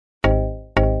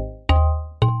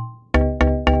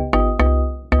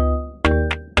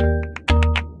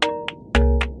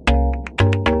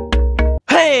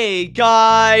Hey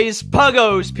guys,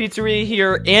 Puggo's Pizzeria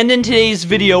here, and in today's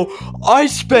video, I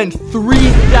spent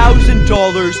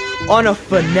 $3,000 on a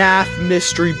FNAF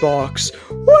mystery box.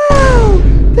 Wow,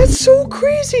 that's so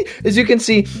crazy. As you can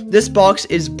see, this box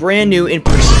is brand new in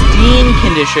pristine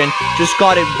condition. Just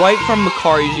got it right from the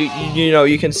car. You know,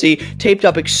 you can see taped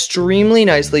up extremely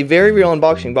nicely. Very real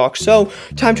unboxing box. So,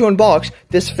 time to unbox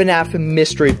this FNAF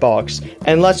mystery box.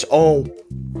 And oh,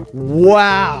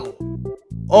 wow.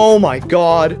 Oh my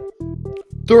god,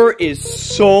 there is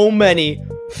so many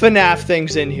FNAF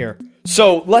things in here.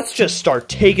 So let's just start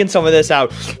taking some of this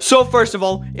out. So first of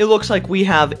all, it looks like we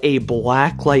have a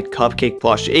blacklight cupcake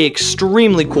plush, a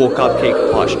extremely cool cupcake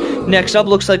plush. Next up,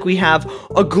 looks like we have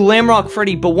a glamrock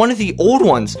Freddy, but one of the old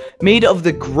ones, made of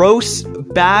the gross,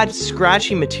 bad,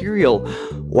 scratchy material.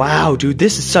 Wow, dude,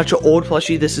 this is such an old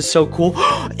plushie. This is so cool.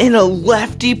 And a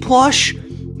lefty plush.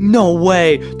 No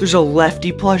way, there's a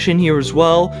lefty plush in here as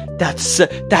well. That's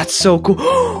so cool.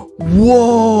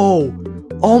 Whoa!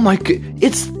 Oh my god,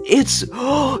 it's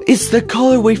the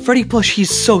colorway Freddy plush.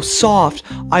 He's so soft.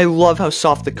 I love how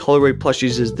soft the colorway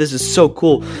plushies is. This is so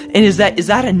cool. And is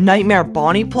that a Nightmare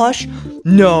Bonnie plush?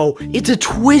 No, it's a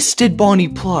Twisted Bonnie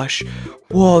plush.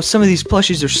 Whoa, some of these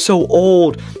plushies are so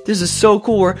old. This is so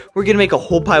cool. We're gonna make a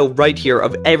whole pile right here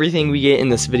of everything we get in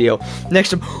this video.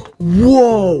 Next up,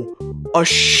 whoa! A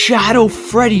Shadow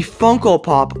Freddy Funko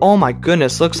Pop. Oh my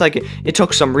goodness, looks like it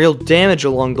took some real damage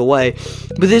along the way.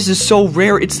 But this is so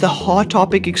rare. It's the Hot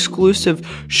Topic exclusive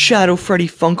Shadow Freddy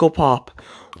Funko Pop.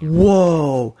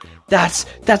 Whoa, that's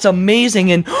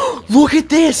amazing. And look at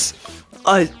this,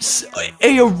 a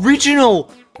original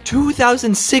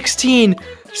 2016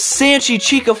 Sanshee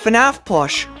Chica FNAF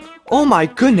plush. Oh my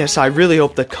goodness, I really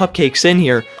hope the cupcake's in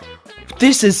here.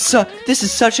 This is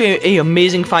such a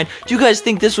amazing find. Do you guys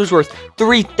think this was worth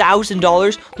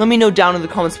 $3,000? Let me know down in the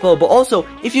comments below. But also,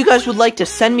 if you guys would like to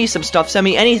send me some stuff, send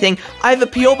me anything, I have a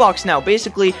P.O. box now.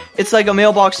 Basically, it's like a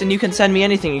mailbox and you can send me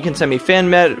anything. You can send me fan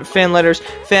letters,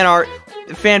 fan art,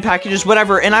 fan packages,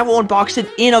 whatever, and I will unbox it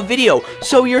in a video.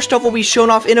 So your stuff will be shown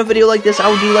off in a video like this. I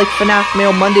will do like FNAF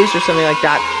Mail Mondays or something like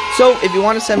that. So if you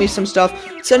want to send me some stuff,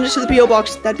 send it to the P.O.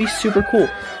 box. That'd be super cool.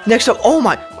 Next up, oh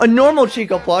my, a normal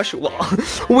Chica plush. Well,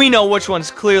 we know which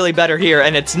one's clearly better here,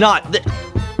 and it's not.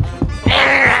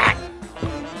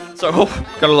 So,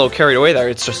 got a little carried away there.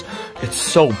 It's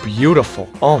so beautiful.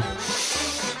 Oh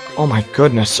my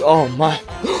goodness. Oh my.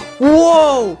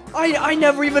 Whoa! I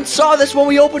never even saw this when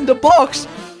we opened the box.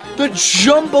 The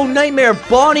Jumbo Nightmare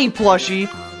Bonnie plushie.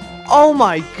 Oh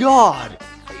my god.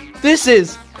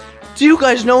 Do you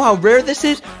guys know how rare this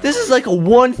is? This is like a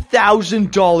 $1,000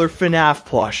 FNAF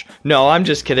plush. No, I'm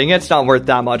just kidding. It's not worth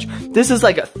that much. This is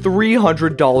like a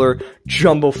 $300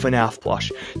 Jumbo FNAF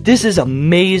plush. This is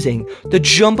amazing. The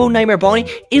Jumbo Nightmare Bonnie,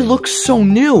 it looks so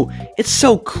new. It's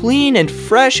so clean and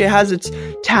fresh. It has its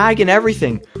tag and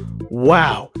everything.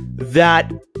 Wow.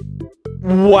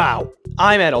 Wow.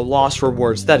 I'm at a loss for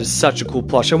words. That is such a cool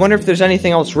plush. I wonder if there's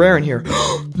anything else rare in here.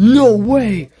 No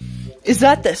way. Is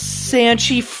that the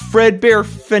Sanshee Fredbear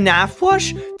FNAF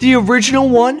plush? The original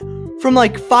one from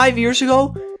like 5 years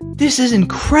ago? This is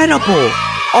incredible.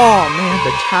 Oh man,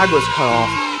 the tag was cut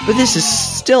off. But this is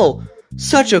still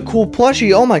such a cool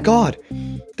plushie. Oh my god.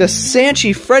 The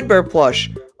Sanshee Fredbear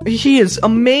plush. He is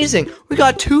amazing. We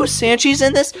got 2 Sanshees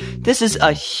in this. This is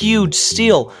a huge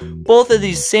steal. Both of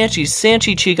these Sanshees,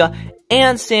 Sanshee Chica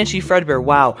and Sanshee Fredbear,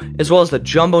 wow. As well as the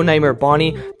Jumbo Nightmare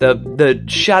Bonnie, the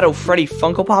Shadow Freddy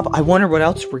Funko Pop. I wonder what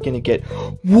else we're gonna get.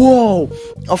 Whoa!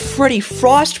 A Freddy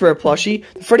Frostbear plushie.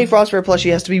 The Freddy Frostbear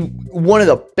plushie has to be one of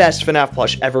the best FNAF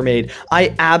plush ever made.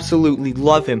 I absolutely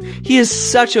love him. He is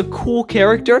such a cool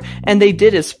character, and they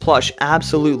did his plush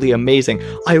absolutely amazing.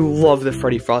 I love the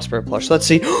Freddy Frostbear plush. Let's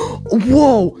see.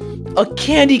 Whoa! A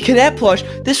Candy Cadet plush.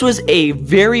 This was a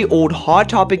very old Hot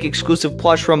Topic exclusive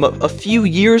plush from a few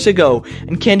years ago.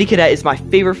 And Candy Cadet is my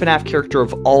favorite FNAF character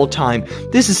of all time.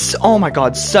 This is, oh my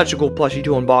god, such a cool plushie to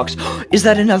unbox. Is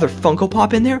that another Funko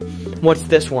Pop in there? What's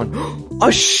this one?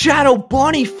 A Shadow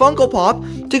Bonnie Funko Pop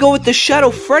to go with the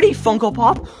Shadow Freddy Funko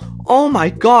Pop. Oh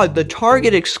my god, the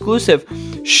Target exclusive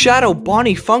Shadow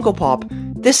Bonnie Funko Pop.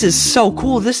 This is so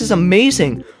cool. This is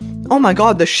amazing. Oh my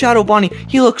god, the Shadow Bonnie.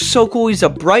 He looks so cool. He's a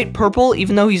bright purple,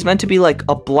 even though he's meant to be like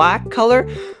a black color.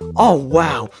 Oh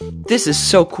wow, this is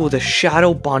so cool. The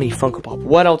Shadow Bonnie Funko Pop.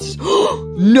 What else?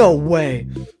 No way.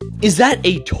 Is that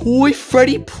a Toy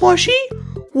Freddy plushie?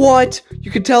 What?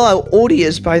 You can tell how old he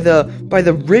is by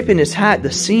the rip in his hat,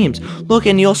 the seams. Look,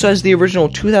 and he also has the original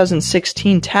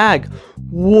 2016 tag.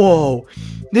 Whoa.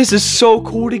 This is so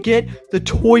cool to get. The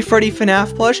Toy Freddy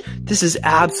FNAF plush. This is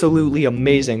absolutely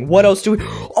amazing. What else do we...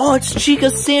 Oh, it's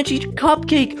Chica's Sanshee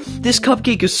cupcake. This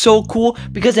cupcake is so cool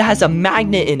because it has a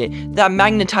magnet in it that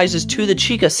magnetizes to the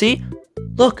Chica, see?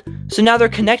 Look, so now they're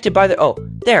connected by their... Oh,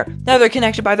 there. Now they're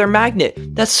connected by their magnet.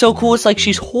 That's so cool. It's like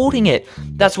she's holding it.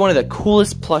 That's one of the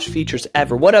coolest plush features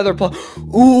ever. What other plush?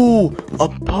 Ooh, a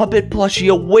puppet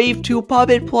plushie. A Wave 2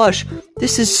 puppet plush.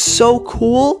 This is so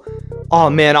cool. Oh,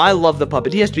 man, I love the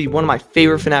puppet. He has to be one of my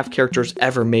favorite FNAF characters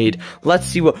ever made. Let's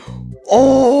see what...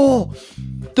 Oh,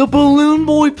 the Balloon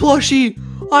Boy plushie.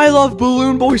 I love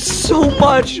Balloon Boy so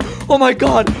much. Oh, my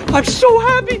God. I'm so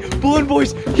happy. Balloon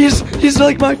Boy's... He's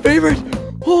like my favorite.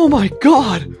 Oh, my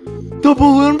God. The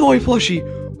Balloon Boy plushie.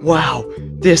 Wow.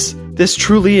 This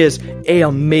truly is a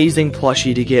amazing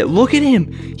plushie to get. Look at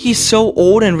him. He's so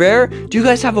old and rare. Do you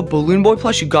guys have a Balloon Boy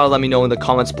plush? You gotta let me know in the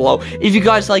comments below. If you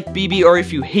guys like BB or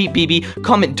if you hate BB,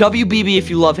 comment WBB if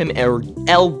you love him or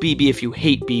LBB if you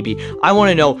hate BB. I want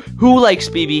to know who likes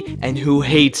BB and who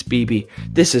hates BB.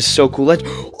 This is so cool. Let's...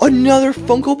 Another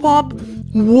Funko Pop?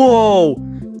 Whoa.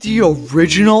 The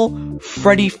original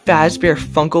Freddy Fazbear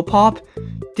Funko Pop?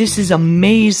 This is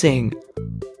amazing.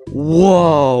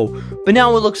 Whoa. But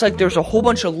now it looks like there's a whole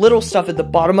bunch of little stuff at the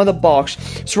bottom of the box.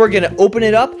 So we're going to open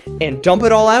it up and dump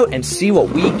it all out and see what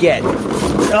we get.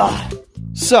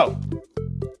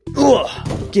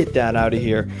 Get that out of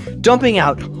here. Dumping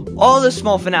out all the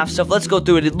small FNAF stuff. Let's go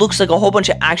through it. It looks like a whole bunch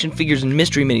of action figures and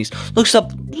mystery minis. Looks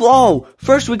up. Whoa.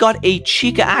 First we got a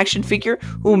Chica action figure.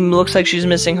 Who looks like she's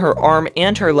missing her arm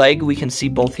and her leg. We can see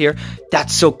both here.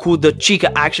 That's so cool. The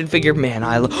Chica action figure. Man,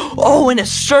 I love. Oh, and a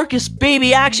circus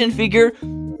baby action figure.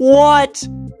 What?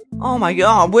 Oh my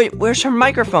God. Wait, where's her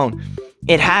microphone?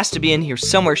 It has to be in here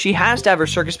somewhere. She has to have her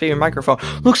circus baby microphone.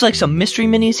 Looks like some mystery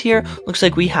minis here. Looks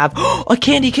like we have a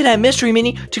Candy Cadet mystery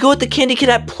mini to go with the Candy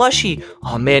Cadet plushie.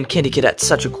 Oh man, Candy Cadet's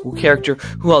such a cool character.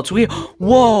 Who else?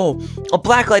 Whoa, a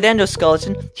Blacklight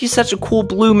endoskeleton. He's such a cool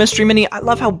blue mystery mini. I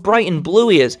love how bright and blue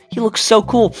he is. He looks so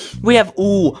cool. We have,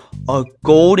 ooh, a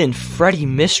Golden Freddy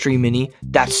mystery mini.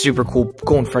 That's super cool.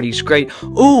 Golden Freddy's great.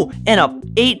 Ooh, and a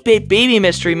 8-bit baby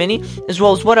mystery mini, as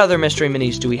well as what other mystery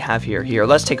minis do we have here? Here,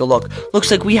 let's take a look. Looks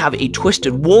like we have a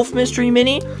Twisted Wolf mystery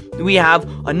mini. We have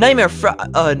a Nightmare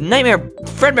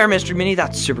Fredbear mystery mini.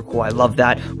 That's super cool. I love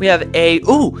that. We have a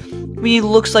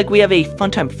looks like we have a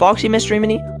Funtime Foxy mystery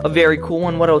mini. A very cool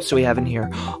one. What else do we have in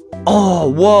here? Oh,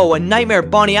 whoa, a Nightmare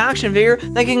Bonnie action figure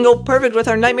that can go perfect with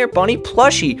our Nightmare Bonnie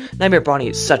plushie. Nightmare Bonnie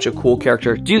is such a cool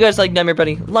character. Do you guys like Nightmare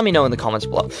Bonnie? Let me know in the comments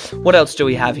below. What else do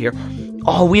we have here?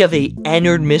 Oh, we have a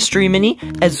Ennard mystery mini,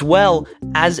 as well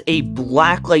as a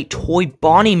Blacklight Toy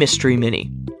Bonnie mystery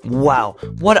mini. Wow,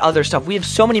 what other stuff? We have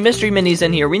so many mystery minis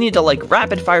in here. We need to, like,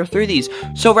 rapid fire through these.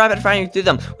 So rapid firing through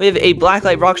them. We have a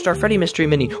Blacklight Rockstar Freddy mystery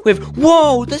mini. We have,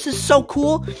 whoa, this is so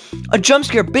cool. A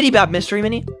Jumpscare Biddy Bab mystery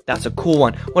mini. That's a cool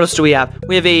one. What else do we have?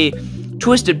 We have a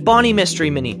Twisted Bonnie mystery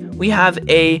mini. We have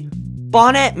a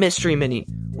Bonnet mystery mini.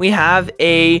 We have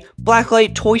a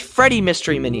Blacklight Toy Freddy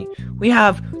mystery mini. We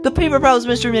have the Paper Pals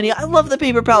mystery mini. I love the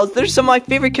Paper Pals. They're some of my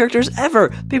favorite characters ever.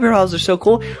 Paper Pals are so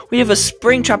cool. We have a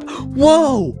Springtrap.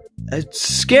 Whoa! A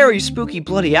Scary Spooky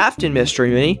Bloody Afton mystery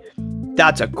mini.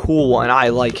 That's a cool one. I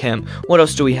like him. What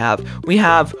else do we have? We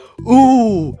have,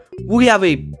 ooh, we have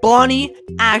a Bonnie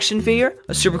action figure,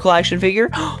 a super cool action figure,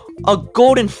 a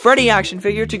Golden Freddy action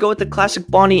figure to go with the classic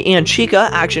Bonnie and Chica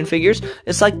action figures.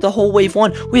 It's like the whole wave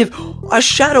one. We have a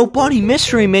Shadow Bonnie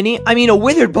mystery mini. I mean, a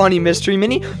Withered Bonnie mystery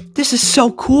mini. This is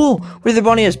so cool. Withered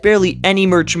Bonnie has barely any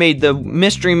merch made. The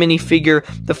mystery mini figure,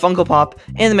 the Funko Pop,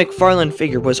 and the McFarlane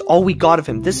figure was all we got of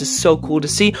him. This is so cool to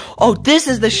see. Oh, this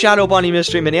is the Shadow Bonnie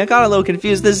mystery mini. I got a little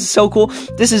confused. This is so cool.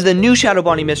 This is the new Shadow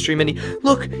Bonnie mystery mini.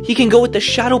 Look, he can go with the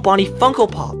Shadow Bonnie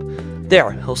Funko Pop.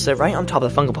 There, he'll sit right on top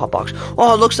of the Funko Pop box.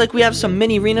 Oh, it looks like we have some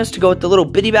mini arenas to go with the little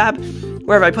Biddy Bab.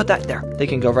 Wherever I put that, there, they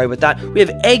can go right with that. We have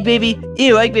Egg Baby.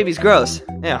 Ew, Egg Baby's gross.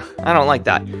 Yeah, I don't like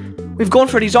that. We have Golden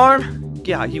Freddy's arm.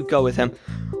 Yeah, you go with him.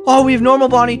 Oh, we have Normal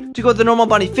Bonnie to go with the Normal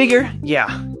Bonnie figure.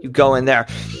 Yeah, you go in there.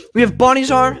 We have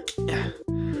Bonnie's arm. Yeah.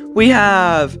 We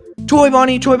have Toy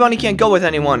Bonnie. Toy Bonnie can't go with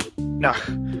anyone. No.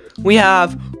 We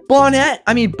have Bonnet.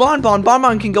 I mean, Bonbon.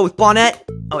 Bonbon can go with Bonnet.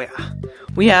 Oh, yeah.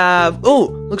 We have, oh,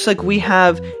 looks like we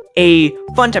have a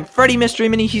Funtime Freddy mystery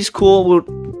mini. He's cool.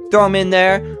 We'll throw him in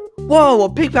there. Whoa, a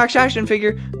Big Batch action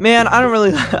figure. Man, I don't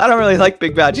really like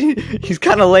Big Batch. He's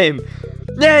kind of lame.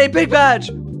 Yay, Big Batch!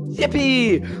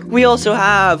 Yippee! We also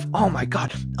have, oh my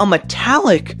God, a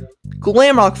metallic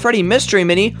Glamrock Freddy mystery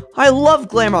mini. I love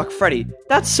Glamrock Freddy.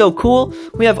 That's so cool.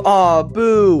 We have, aw,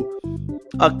 boo,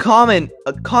 a common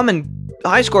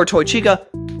high score toy Chica.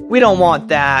 We don't want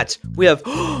that. We have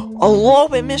a Little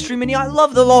Bit Mystery Mini. I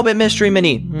love the Little Bit Mystery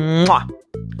Mini. Mwah.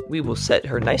 We will set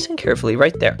her nice and carefully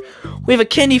right there. We have a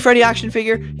Candy Freddy action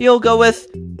figure. He'll go with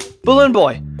Balloon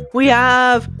Boy. We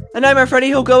have a Nightmare Freddy.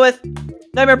 He'll go with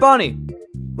Nightmare Bonnie.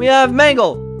 We have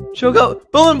Mangle. She'll go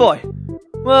Balloon Boy.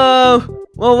 Whoa.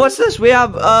 Well, what's this? We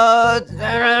have,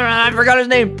 I forgot his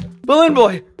name. Balloon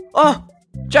Boy. Oh,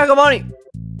 Bonnie.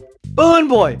 Balloon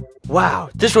Boy. Wow,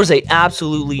 this was a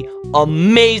absolutely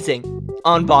amazing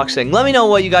unboxing. Let me know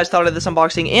what you guys thought of this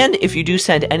unboxing, and if you do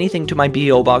send anything to my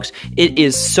BO box, it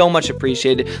is so much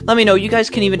appreciated. Let me know. You guys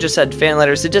can even just send fan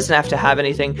letters. It doesn't have to have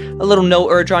anything, a little note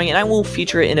or a drawing, and I will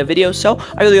feature it in a video. So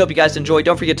I really hope you guys enjoy.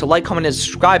 Don't forget to like, comment, and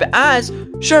subscribe, as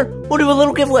sure, we'll do a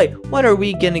little giveaway. What are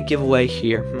we gonna give away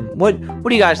here? What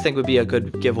do you guys think would be a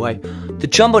good giveaway? The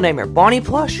Jumbo Nightmare Bonnie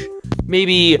plush?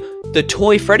 Maybe the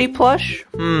Toy Freddy plush?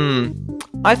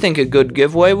 I think a good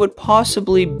giveaway would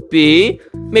possibly be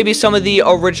maybe some of the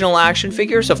original action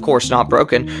figures, of course not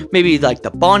broken. Maybe like the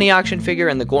Bonnie action figure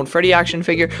and the Golden Freddy action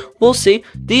figure. We'll see.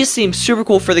 These seem super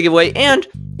cool for the giveaway, and,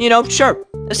 you know, sure,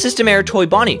 a System Air Toy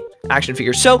Bonnie action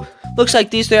figure. So, looks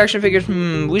like these 3 action figures,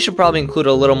 we should probably include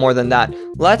a little more than that.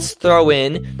 Let's throw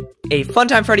in a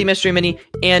Funtime Freddy Mystery Mini,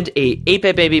 and a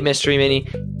 8-Bit Baby Mystery Mini,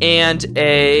 and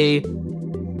a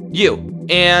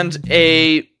and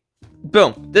a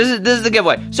boom. This is the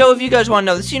giveaway. So if you guys want to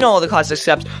know this, you know all the classic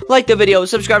steps. Like the video,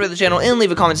 subscribe to the channel, and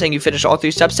leave a comment saying you finished all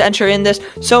 3 steps to enter in this.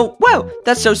 So, wow,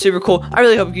 that's so super cool. I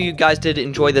really hope you guys did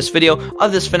enjoy this video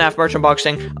of this FNAF merch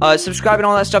unboxing. Subscribe and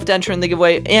all that stuff to enter in the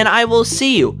giveaway, and I will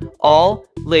see you all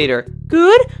later.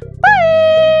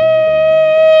 Goodbye!